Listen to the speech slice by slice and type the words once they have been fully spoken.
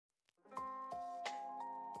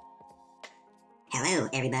Hello,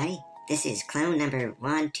 everybody. This is clone number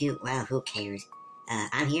well, who cares?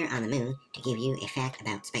 I'm here on the moon to give you a fact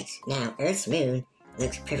about space. Now, Earth's moon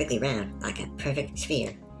looks perfectly round, like a perfect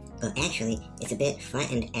sphere, but actually, it's a bit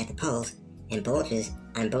flattened at the poles and bulges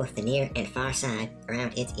on both the near and far side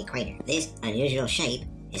around its equator. This unusual shape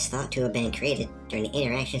is thought to have been created during the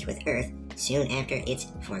interactions with Earth soon after its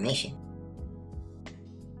formation.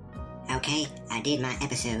 Okay, I did my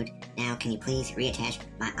episode. Now can you please reattach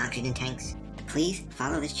my oxygen tanks? Please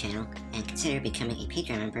follow this channel and consider becoming a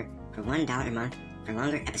Patreon member for $1 a month for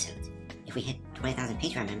longer episodes. If we hit 20,000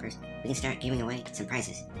 Patreon members, we can start giving away some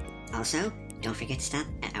prizes. Also, don't forget to stop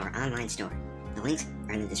at our online store. The links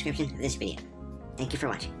are in the description of this video. Thank you for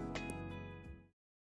watching.